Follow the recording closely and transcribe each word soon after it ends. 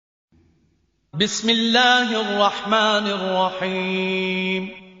بسم الله الرحمن الرحيم.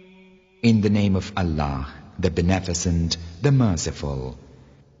 In the name of Allah, the Beneficent, the Merciful.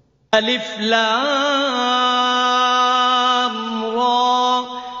 ألف لام را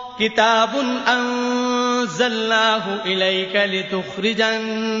كتاب أنزلناه إليك لتخرج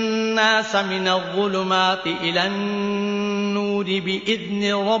الناس من الظلمات إلى النور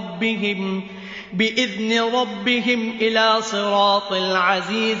بإذن ربهم إلى صراط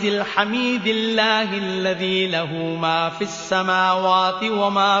العزيز الحميد الله الذي له ما في السماوات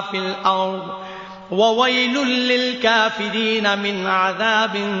وما في الأرض وويل للكافرين من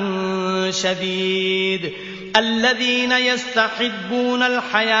عذاب شديد. الذين يستحبون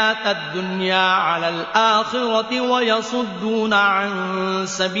الحياة الدنيا على الآخرة ويصدون عن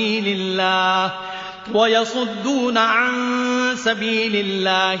سبيل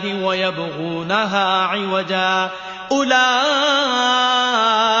الله ويبغونها عوجا أولئك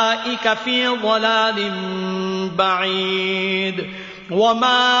في ضلال بعيد.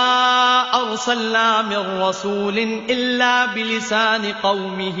 وما أرسلنا من رسول إلا بلسان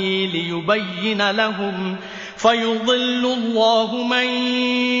قومه ليبين لهم فيضل الله من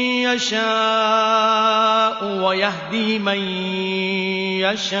يشاء ويهدي من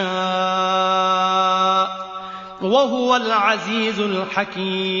يشاء وهو العزيز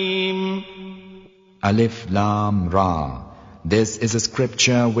الحكيم. Alif Lam Ra. This is a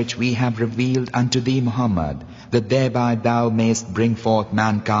scripture which we have revealed unto thee, Muhammad, that thereby thou mayst bring forth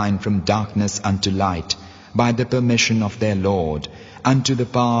mankind from darkness unto light, by the permission of their Lord, unto the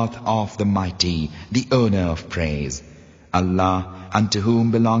path of the Mighty, the owner of praise. Allah, unto whom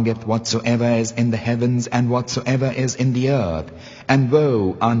belongeth whatsoever is in the heavens and whatsoever is in the earth, and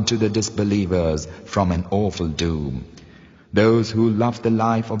woe unto the disbelievers from an awful doom. Those who love the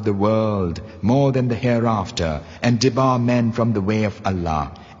life of the world more than the hereafter, and debar men from the way of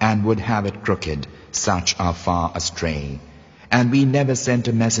Allah, and would have it crooked, such are far astray. And we never sent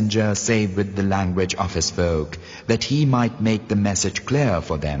a messenger save with the language of his folk, that he might make the message clear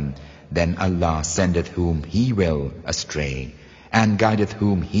for them. Then Allah sendeth whom He will astray, and guideth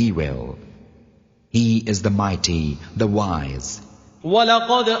whom He will. He is the Mighty, the Wise.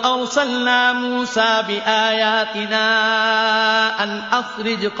 وَلَقَدْ أَرْسَلْنَا مُوسَى بِآيَاتِنَا أَنْ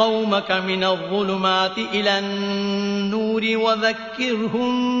أَخْرِجْ قَوْمَكَ مِنَ الظُّلُمَاتِ إِلَى النُّورِ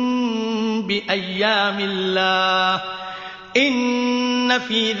وَذَكِّرْهُم بِأَيَّامِ اللَّهِ إِنَّ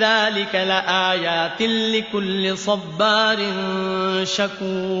فِي ذَلِكَ لَآيَاتٍ لِكُلِّ صَبَّارٍ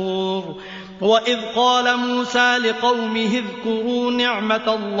شَكُورٍ. وَإِذْ قَالَ مُوسَى لِقَوْمِهِ اذْكُرُوا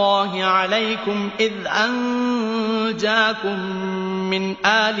نِعْمَةَ اللَّهِ عَلَيْكُمْ إِذْ أَنْجَاكُمْ مِنْ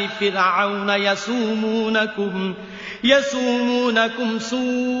آلِ فِرْعَوْنَ يَسُومُونَكُمْ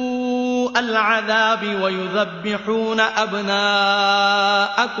سُوءَ الْعَذَابِ وَيُذَبِّحُونَ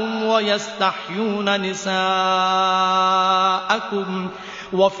أَبْنَاءَكُمْ وَيَسْتَحْيُونَ نِسَاءَكُمْ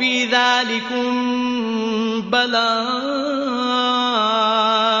وَفِي ذَلِكُمْ بَلَاءٌ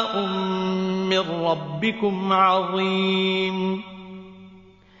مِّن رَّبِّكُمْ عَظِيمٌ.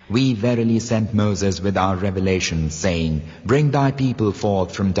 We verily sent Moses with our revelation, saying, Bring thy people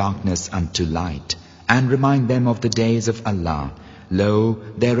forth from darkness unto light, and remind them of the days of Allah. Lo,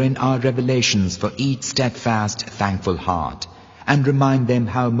 therein are revelations for each steadfast, thankful heart. And remind them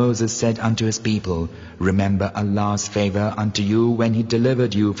how Moses said unto his people, Remember Allah's favor unto you when He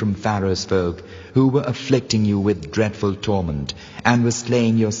delivered you from Pharaoh's folk, who were afflicting you with dreadful torment, and were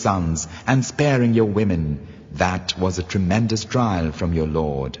slaying your sons, and sparing your women. That was a tremendous trial from your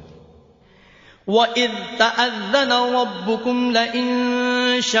Lord. وَإِذْ تَأَذَّنَ رَبُّكُمْ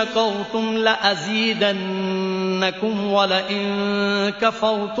لَئِن شَكَرْتُمْ لَأَزِيدَنَّكُمْ وَلَئِن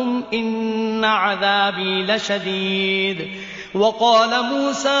كَفَرْتُمْ إِنَّ عَذَابِي لَشَدِيدٌ. وَقَالَ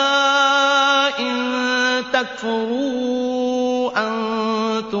مُوسَى إِن تَكْفُرُوا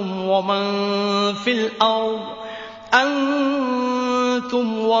أَنْتُمْ وَمَنْ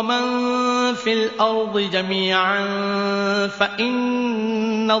فِي الْأَرْضِ جَمِيعًا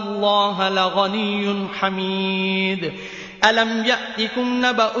فَإِنَّ اللَّهَ لَغَنِيٌّ حَمِيدٌ. أَلَمْ يَأْتِكُمْ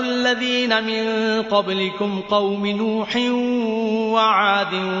نَبَأُ الَّذِينَ مِنْ قَبْلِكُمْ قَوْمِ نُوحٍ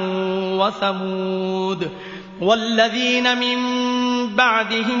وَعَادٍ وَثَمُودَ وَالَّذِينَ مِنْ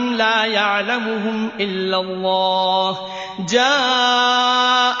بَعْدِهِمْ لَا يَعْلَمُهُمْ إِلَّا اللَّهُ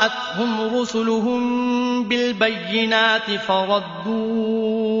جَاءَتْهُمْ رُسُلُهُم بِالْبَيِّنَاتِ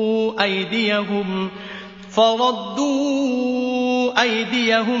فردوا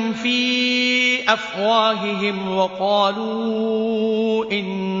أيديهم في أفواههم وقالوا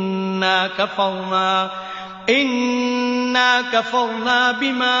إنا كفرنا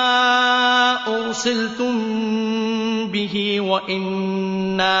بما أرسلتم به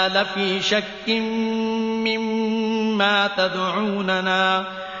وإنا لفي شك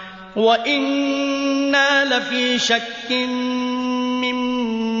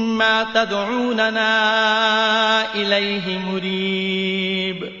مما تدعوننا إليه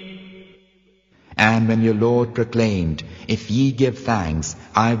مريب. And when your Lord proclaimed, if ye give thanks,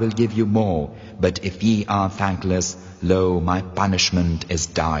 I will give you more, but if ye are thankless, lo, my punishment is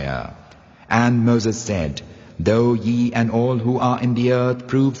dire. And Moses said, though ye and all who are in the earth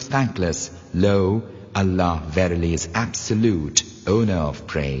prove thankless, lo, Allah verily is absolute, owner of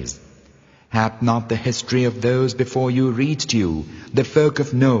praise. Hath not the history of those before you reached you, the folk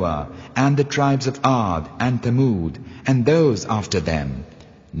of Noah, and the tribes of Ad and Thamud, and those after them?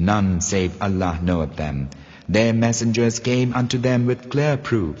 None save Allah knoweth them. Their messengers came unto them with clear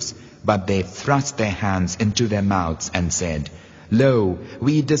proofs, but they thrust their hands into their mouths and said, Lo,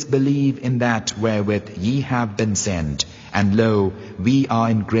 we disbelieve in that wherewith ye have been sent, and lo, we are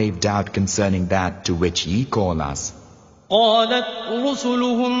in grave doubt concerning that to which ye call us. قالت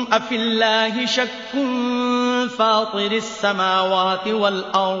رسلهم أفي الله شك فاطر السماوات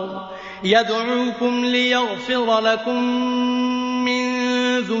والأرض يدعوكم ليغفر لكم من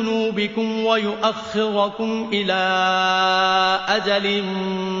ذنوبكم ويؤخركم إلى أجل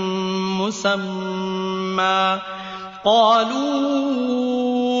مسمى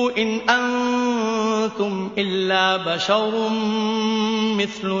قالوا إن أنتم إلا بشر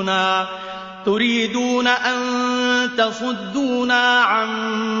مثلنا تريدون أن تصدونا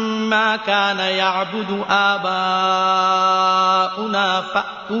عما كان يعبد آباؤنا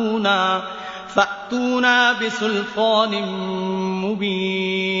فأتونا بسلطان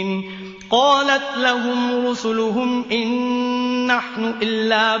مبين. قالت لهم رسلهم إن نحن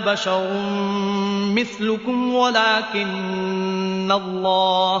إلا بشر مثلكم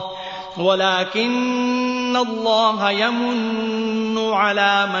ولكن الله يمن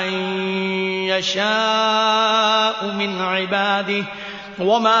على من يشاء من عباده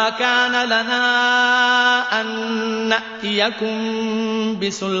وما كان لنا أن نأتيكم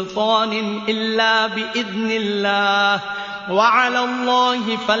بسلطان إلا بإذن الله وعلى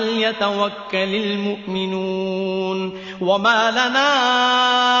الله فليتوكل المؤمنون. وما لنا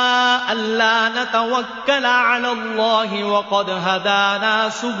ألا نتوكل على الله وقد هدانا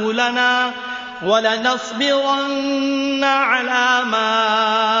سبلنا ولنصبرن على ما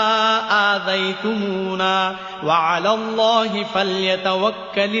آذيتمونا وعلى الله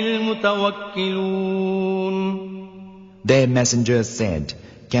فليتوكل المتوكلون. Their messengers said,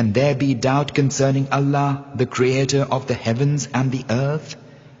 Can there be doubt concerning Allah, the Creator of the heavens and the earth?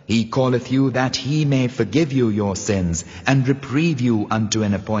 He calleth you that He may forgive you your sins and reprieve you unto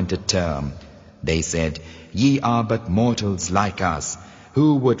an appointed term. They said, Ye are but mortals like us.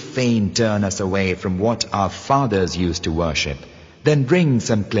 Who would fain turn us away from what our fathers used to worship? Then bring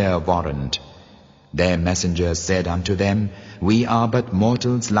some clear warrant. Their messengers said unto them, We are but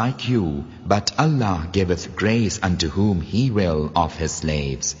mortals like you, but Allah giveth grace unto whom He will of His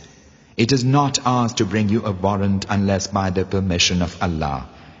slaves. It is not ours to bring you a warrant unless by the permission of Allah.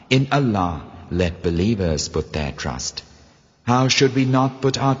 In Allah let believers put their trust. How should we not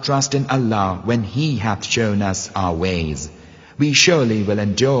put our trust in Allah when He hath shown us our ways? We surely will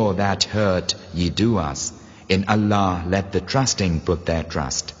endure that hurt ye do us. In Allah let the trusting put their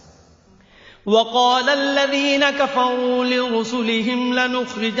trust. وقال الذين كفروا لرسلهم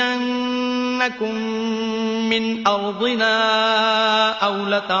لنخرجنكم من أرضنا أو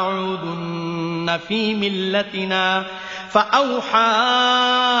لتعودن في ملتنا فأوحى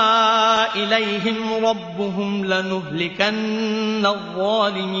إليهم ربهم لنهلكن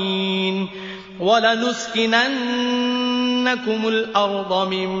الظالمين ولنسكننكم الأرض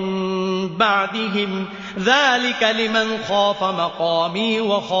من بعدهم ذلك لمن خاف مقامي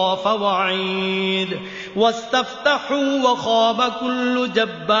وخاف وعيد واستفتحوا وخاب كل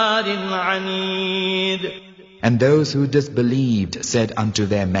جبار عنيد. And those who disbelieved said unto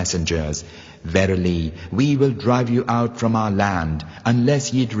their messengers, Verily, we will drive you out from our land,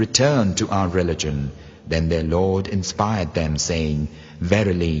 unless ye return to our religion. Then their Lord inspired them, saying,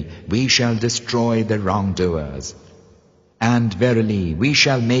 Verily, we shall destroy the wrongdoers. And verily, we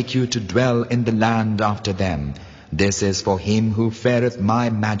shall make you to dwell in the land after them. This is for him who feareth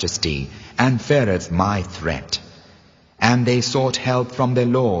my majesty, and feareth my threat. And they sought help from their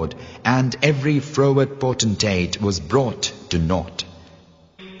Lord, and every froward potentate was brought to naught.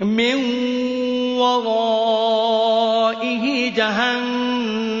 من ورائه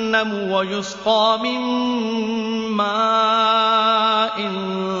جهنم ويسقى من ماء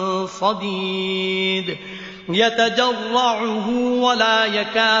صديد يتجرعه ولا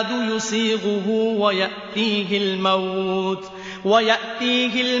يكاد يسيغه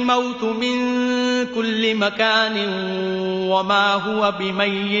ويأتيه الموت من كل مكان وما هو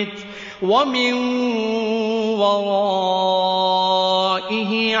بميت ومن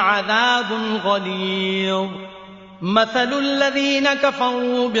ورائه عذاب غليظ مثل الذين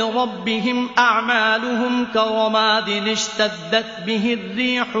كفروا بربهم أعمالهم كرماد اشتدت به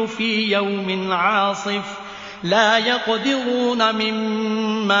الريح في يوم عاصف لا يقدرون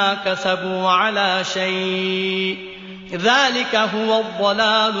مما كسبوا على شيء ذلك هو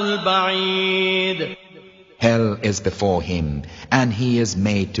الضلال البعيد. Hell is before him, and he is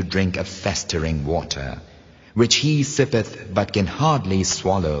made to drink a festering water, which he sippeth but can hardly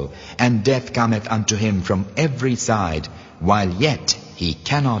swallow, and death cometh unto him from every side, while yet he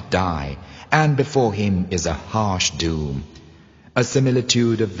cannot die, and before him is a harsh doom. A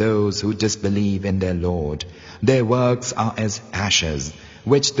similitude of those who disbelieve in their Lord. Their works are as ashes,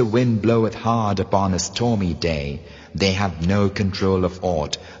 which the wind bloweth hard upon a stormy day. They have no control of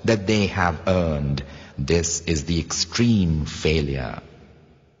aught that they have earned. This is the extreme failure.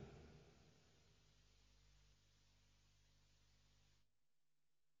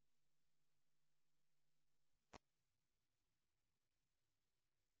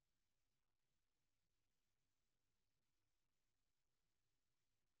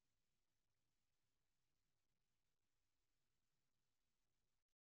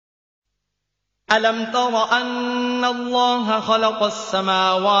 ألم تر أن الله خلق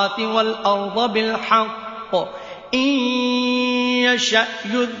السماوات والأرض بالحق إن يشأ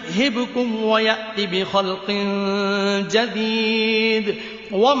يذهبكم ويأت بخلق جديد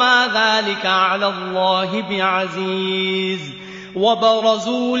وما ذلك على الله بعزيز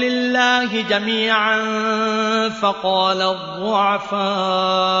وبرزوا لله جميعا فقال الضعفاء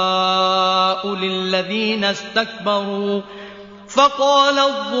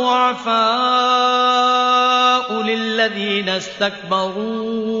للذين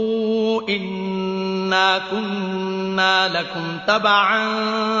استكبروا إنا كنا لكم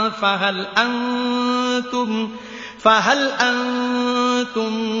تبعا فهل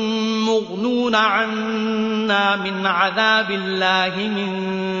أنتم مغنون عنا من عذاب الله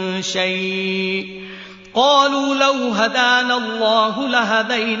من شيء قالوا لو هدانا الله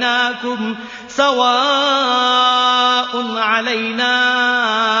لهديناكم سواء علينا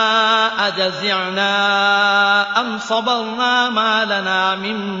أجزعنا أم صبرنا ما لنا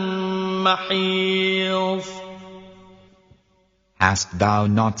من محيص. Hast thou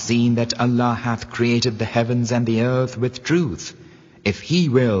not seen that Allah hath created the heavens and the earth with truth? If He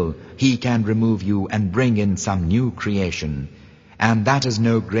will, He can remove you and bring in some new creation. And that is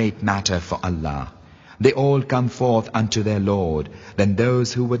no great matter for Allah. They all come forth unto their Lord. Then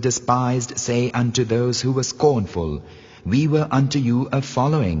those who were despised say unto those who were scornful, We were unto you a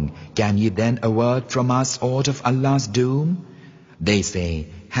following. Can ye then avert from us aught of Allah's doom? They say,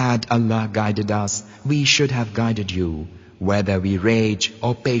 Had Allah guided us, we should have guided you. Whether we rage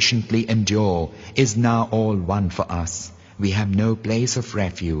or patiently endure is now all one for us. We have no place of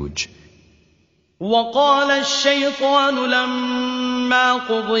refuge. وقال الشيطان لما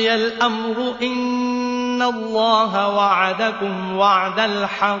قضي الأمر إن الله وعدكم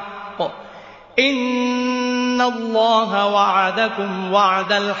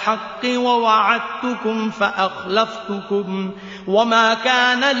وعد الحق ووعدتكم فأخلفتكم وما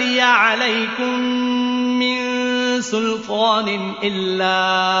كان لي عليكم من سلطان إلا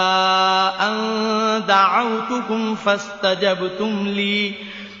أن دعوتكم فاستجبتم لي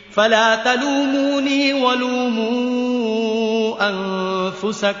فلا تلوموني ولوموا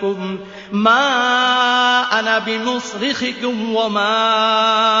أنفسكم ما أنا بمصرخكم وما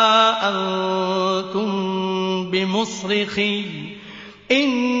أنتم بمصرخي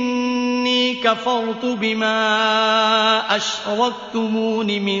إني كفرت بما أشركتمون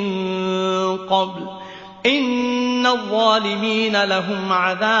من قبل إن الظالمين لهم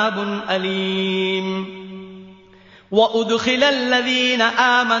عذاب أليم. وأدخل الذين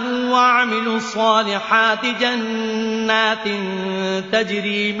آمنوا وعملوا الصالحات جنات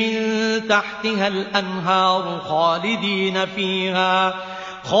تجري من تحتها الأنهار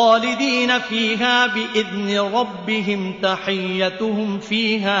خالدين فيها بإذن ربهم تحيتهم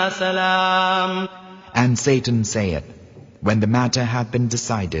فيها سلام. And Satan saith, when the matter had been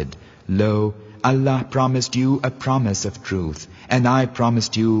decided, Lo, Allah promised you a promise of truth, and I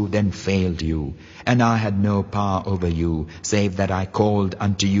promised you, then failed you. And I had no power over you, save that I called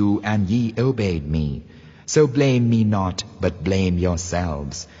unto you, and ye obeyed me. So blame me not, but blame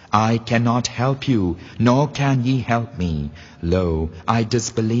yourselves. I cannot help you, nor can ye help me. Lo, I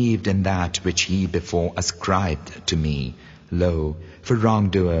disbelieved in that which ye before ascribed to me. Lo, for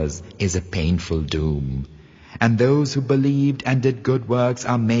wrongdoers is a painful doom. And those who believed and did good works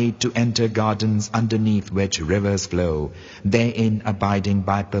are made to enter gardens underneath which rivers flow, therein abiding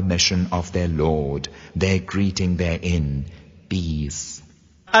by permission of their Lord, their greeting therein, peace.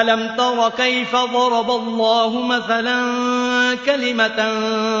 ألم تر كيف ضرب الله مثلا كلمة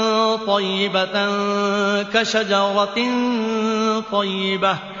طيبة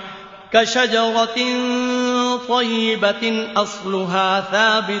كشجرة طيبة أصلها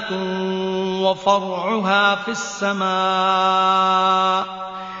ثابت وفرعها في السماء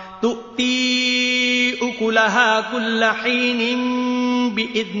تؤتي أكلها كل حين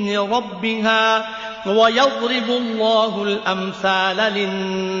بإذن ربها ويضرب الله الأمثال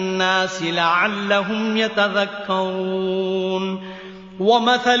للناس لعلهم يتذكرون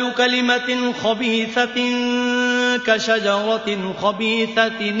ومثل كلمة خبيثة كشجرة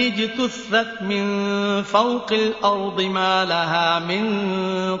خبيثة اجتثت من فوق الأرض ما لها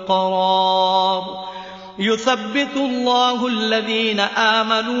من قرار يثبت الله الذين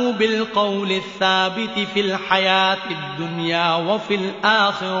آمنوا بالقول الثابت في الحياة الدنيا وفي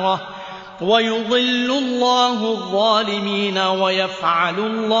الآخرة ويضل الله الظالمين ويفعل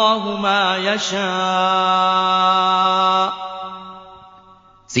الله ما يشاء.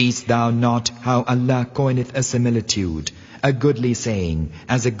 Seest thou not how Allah coineth a similitude, a goodly saying,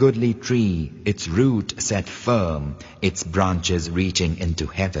 as a goodly tree, its root set firm, its branches reaching into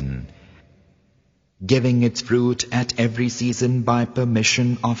heaven, giving its fruit at every season by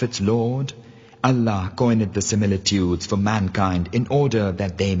permission of its Lord? Allah coined the similitudes for mankind in order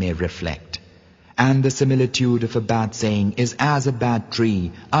that they may reflect. And the similitude of a bad saying is as a bad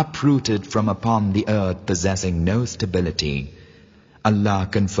tree uprooted from upon the earth possessing no stability. Allah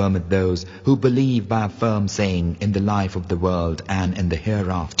confirmeth those who believe by a firm saying in the life of the world and in the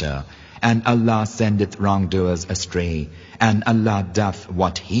hereafter, and Allah sendeth wrongdoers astray, and Allah doth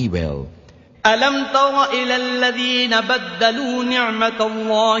what He will. ألم تر إلى الذين بدلوا نعمة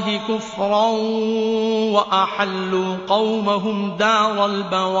الله كفرا وأحلوا قومهم دار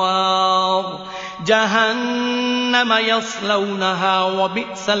البوار جهنم يصلونها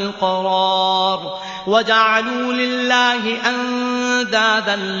وبئس القرار وجعلوا لله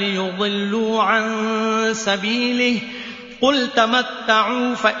أندادا ليضلوا عن سبيله قل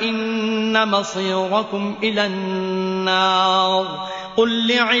تمتعوا فإن مصيركم إلى النار قل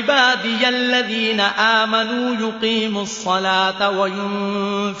لعبادي الذين آمنوا يقيموا الصلاة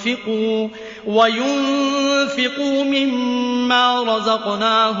وينفقوا مما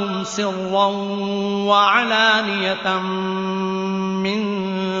رزقناهم سرا وعلانية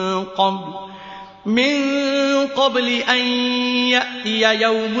من قبل أن يأتي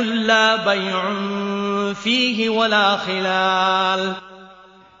يوم لا بيع فيه ولا خلال.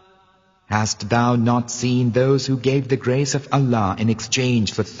 Hast thou not seen those who gave the grace of Allah in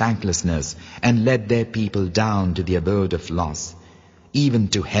exchange for thanklessness and led their people down to the abode of loss? Even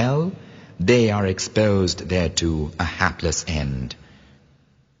to hell, they are exposed thereto, a hapless end.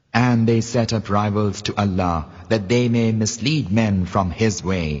 And they set up rivals to Allah that they may mislead men from His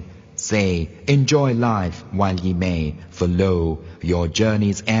way. Say, enjoy life while ye may, for lo, your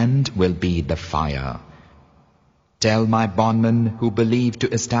journey's end will be the fire. Tell my bondmen who believe to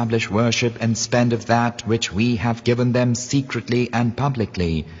establish worship and spend of that which we have given them secretly and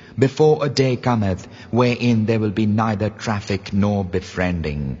publicly, before a day cometh wherein there will be neither traffic nor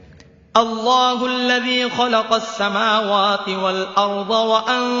befriending. الله الذي خلق السماوات والأرض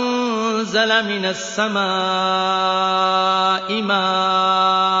وأنزل من السماء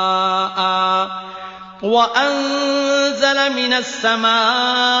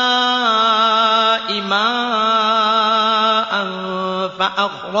ماء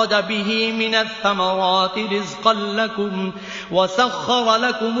فأخرج به من الثمرات رزقا لكم وسخر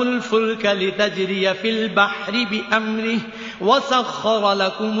لكم الفلك لتجري في البحر بأمره وسخر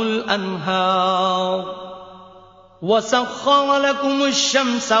لكم الأنهار وسخر لكم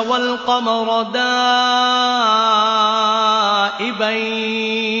الشمس والقمر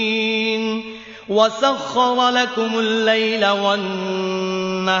دائبين وسخر لكم الليل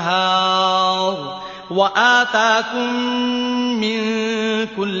والنهار وآتاكم من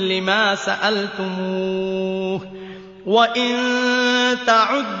كل ما سألتموه وإن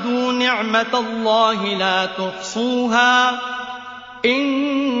تعدوا نعمة الله لا تحصوها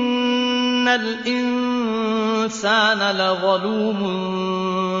إن الإنسان لظلوم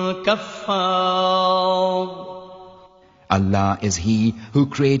كفار. Allah is He who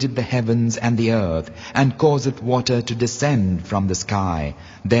created the heavens and the earth, and causeth water to descend from the sky,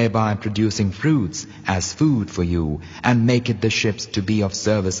 thereby producing fruits as food for you, and maketh the ships to be of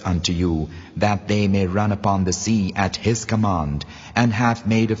service unto you, that they may run upon the sea at His command, and hath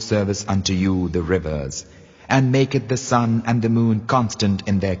made of service unto you the rivers. And maketh the sun and the moon constant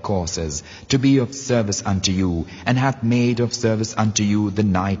in their courses, to be of service unto you, and hath made of service unto you the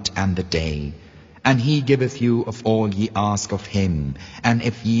night and the day. And He giveth you of all ye ask of Him, and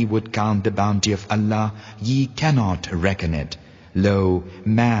if ye would count the bounty of Allah, ye cannot reckon it. Lo,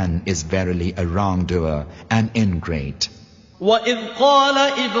 man is verily a wrongdoer and ingrate. وَإِذْ قَالَ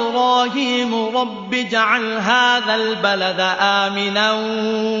إِبْرَاهِيمُ رَبِّ اجْعَلْ هَذَا الْبَلَدَ آمِنًا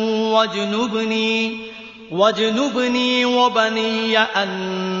وَاجْنُبْنِي وَبَنِيَّ أَن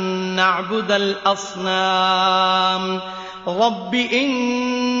نَّعْبُدَ الْأَصْنَامَ رَبِّ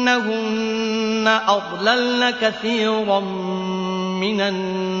إِنَّهُنَّ أَضْلَلْنَ كَثِيرًا مِّنَ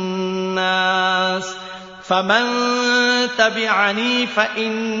النَّاسِ فَمَن تَبِعَنِي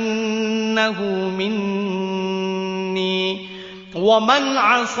فَإِنَّهُ مِنِّي وَمَنْ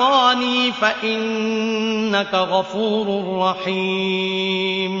عَصَانِي فَإِنَّكَ غَفُورٌ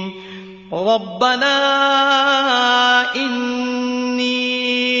رَّحِيمٌ رَبَّنَا إِنِّي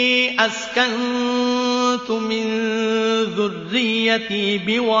أَسْكَنتُ مِن ذُرِّيَّتِي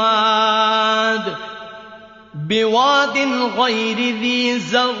بواد غير ذي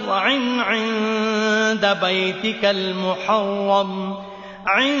زرع عند بيتك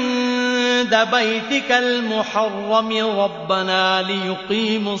المحرم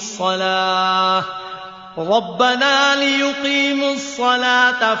ربنا ليقيموا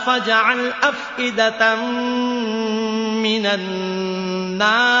الصلاة فاجعل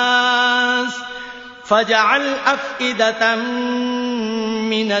أفئدة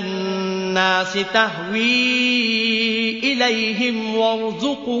من الناس تهوي إليهم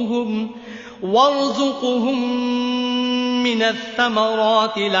وارزقهم من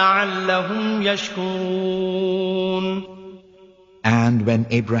الثمرات لعلهم يشكرون. And when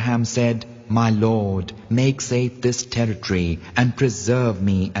Abraham said, My Lord, make safe this territory and preserve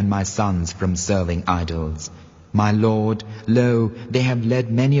me and my sons from serving idols. My Lord, lo, they have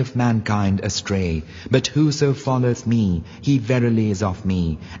led many of mankind astray, but whoso followeth me, he verily is of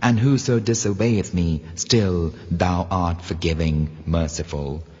me, and whoso disobeyeth me, still thou art forgiving,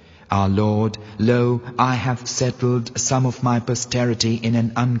 merciful. Our Lord, lo, I have settled some of my posterity in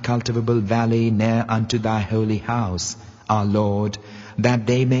an uncultivable valley near unto thy holy house, our Lord, that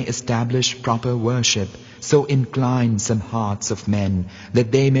they may establish proper worship. So incline some hearts of men,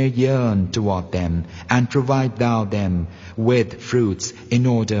 that they may yearn toward them, and provide thou them with fruits, in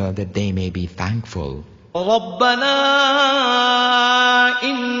order that they may be thankful. رَبَّنَا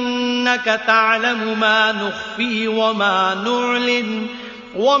إِنَّكَ تَعْلَمُ مَا نُخْفِي وَمَا نُعْلِنُ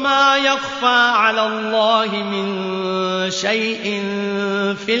وَمَا يَخْفَى عَلَى اللَّهِ مِن شَيْءٍ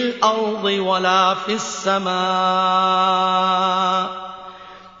فِي الْأَرْضِ وَلَا فِي السَّمَاءِ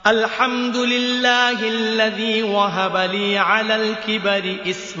الحمد لله الذي وهب لي على الكبر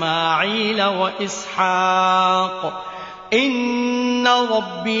إسماعيل وإسحاق إن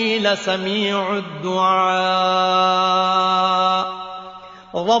ربي لسميع الدعاء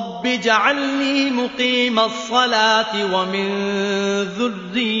رب اجعلني مقيم الصلاة ومن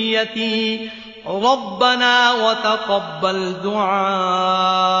ذريتي ربنا وتقبل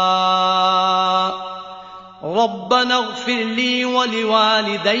دعاء ربنا اغفر لي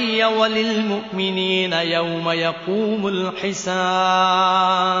ولوالدي وللمؤمنين يوم يقوم الحساب.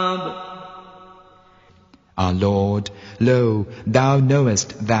 Our Lord, lo, thou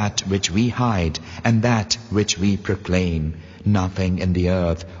knowest that which we hide and that which we proclaim. Nothing in the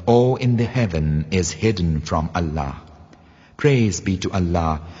earth or in the heaven is hidden from Allah. Praise be to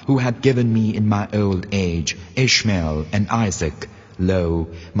Allah, who had given me in my old age Ishmael and Isaac. Lo,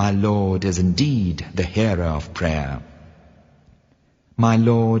 my Lord is indeed the hearer of prayer. My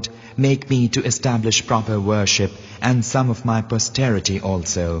Lord, make me to establish proper worship and some of my posterity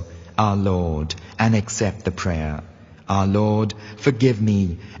also, our Lord, and accept the prayer. Our Lord, forgive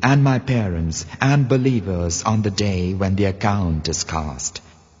me and my parents and believers on the day when the account is cast.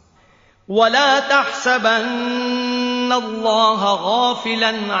 ولا تحسبن الله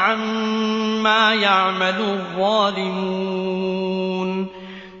غافلا عما يعمل الظالمون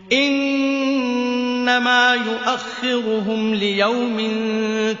إنما يؤخرهم ليوم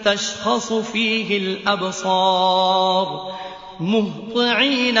تشخص فيه الأبصار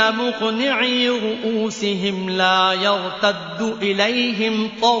مهطعين مقنعي رؤوسهم لا يرتد إليهم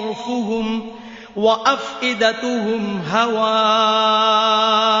طرفهم وأفئدتهم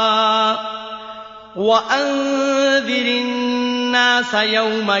هواء وأنذر الناس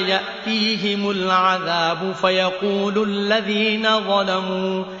يوم يأتيهم العذاب فيقول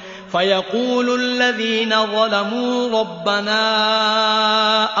الذين ظلموا ربنا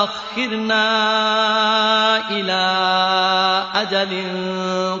أخرنا إلى أجل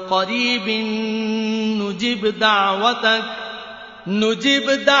قريب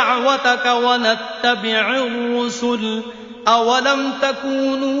نجب دعوتك ونتبع الرسل أولم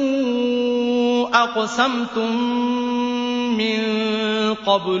تكونوا أقسمتم من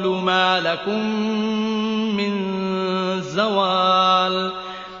قبل ما لكم من زوال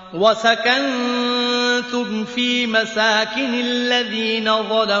وسكنتم في مساكن الذين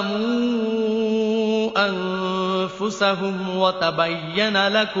ظلموا أنفسهم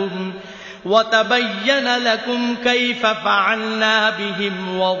وتبين لكم كيف فعلنا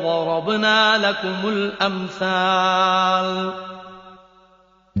بهم وضربنا لكم الأمثال.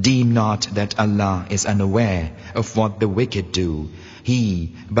 Deem not that Allah is unaware of what the wicked do.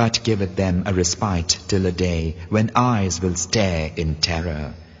 He but giveth them a respite till a day when eyes will stare in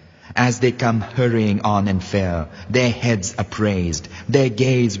terror. As they come hurrying on in fear, their heads upraised, their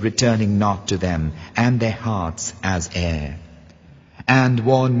gaze returning not to them, and their hearts as air. And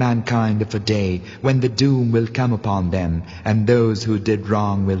warn mankind of a day when the doom will come upon them, and those who did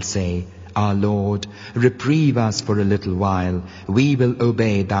wrong will say, Our Lord, reprieve us for a little while, we will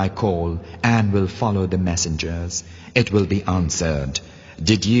obey thy call, and will follow the messengers. It will be answered,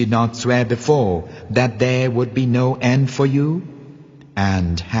 Did ye not swear before that there would be no end for you?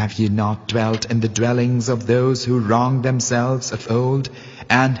 And have ye not dwelt in the dwellings of those who wronged themselves of old?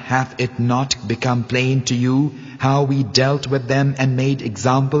 And hath it not become plain to you how we dealt with them and made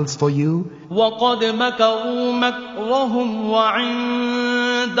examples for you? وَقَدْ مَكَرُوا مَكْرَهُمْ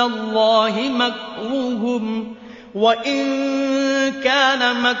وَعِندَ اللَّهِ مَكْرُهُمْ وَإِن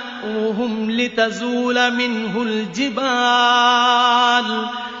كَانَ مَكْرُهُمْ لِتَزُولَ مِنْهُ الْجِبَالُ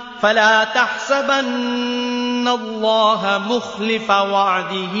فَلَا تَحْسَبَنَّ اللَّهَ مُخْلِفَ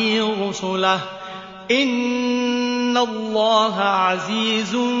وَعْدِهِ رُسُلَهُ إِنَّ اللَّهَ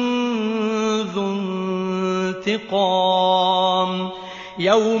عَزِيزٌ ذُو انتقام.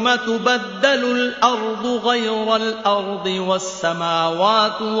 يَوْمَ تُبَدَّلُ الْأَرْضُ غَيْرَ الْأَرْضِ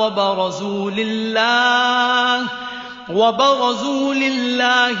وَالسَّمَاوَاتُ وَبَرَزُوا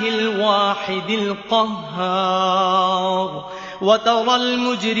لِلَّهِ الْوَاحِدِ الْقَهَّارِ. وَتَرَى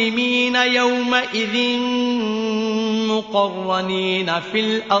الْمُجْرِمِينَ يَوْمَئِذٍ مُقَرَّنِينَ فِي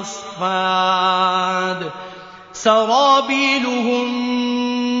الْأَصْفَادِ سَرَابِيلُهُم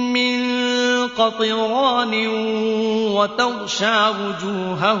مِّن قَطِرَانٍ وَتَغْشَىٰ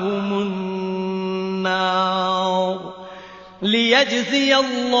وُجُوهَهُمُ النَّارُ لِيَجْزِيَ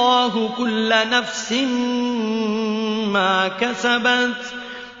اللَّهُ كُلَّ نَفْسٍ مَّا كَسَبَتْ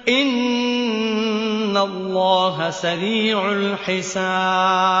إِنَّ اللَّهَ سَرِيعُ الْحِسَابِ.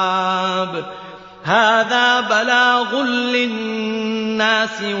 هَذَا بَلَاغٌ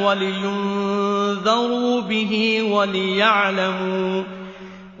لِّلنَّاسِ وَلِيُنذَرُوا بِهِ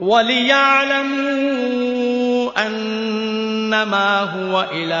وَلِيَعْلَمُوا أَنَّمَا هُوَ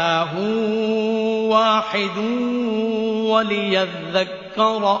إِلَٰهٌ وَاحِدٌ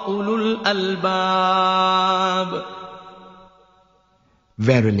وَلِيَذَّكَّرَ أُولُو الْأَلْبَابِ.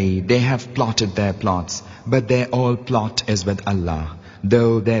 Verily, they have plotted their plots, but their all plot is with Allah,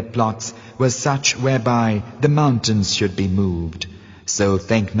 though their plots were such whereby the mountains should be moved. So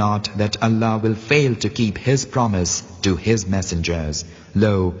think not that Allah will fail to keep His promise to His messengers.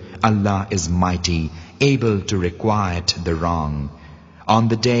 Lo, Allah is mighty, able to requite the wrong. On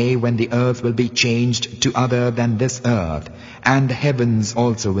the day when the earth will be changed to other than this earth, and the heavens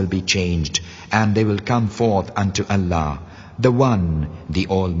also will be changed, and they will come forth unto Allah, the One, the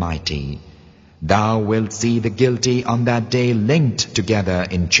Almighty. Thou wilt see the guilty on that day linked together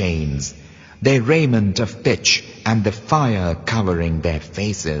in chains, their raiment of pitch and the fire covering their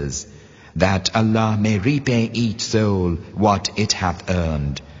faces, that Allah may repay each soul what it hath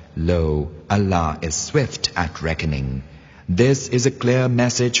earned. Lo, Allah is swift at reckoning. This is a clear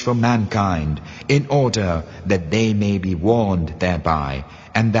message for mankind, in order that they may be warned thereby,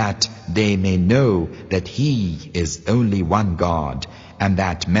 and that they may know that He is only one God, and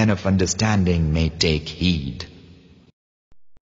that men of understanding may take heed.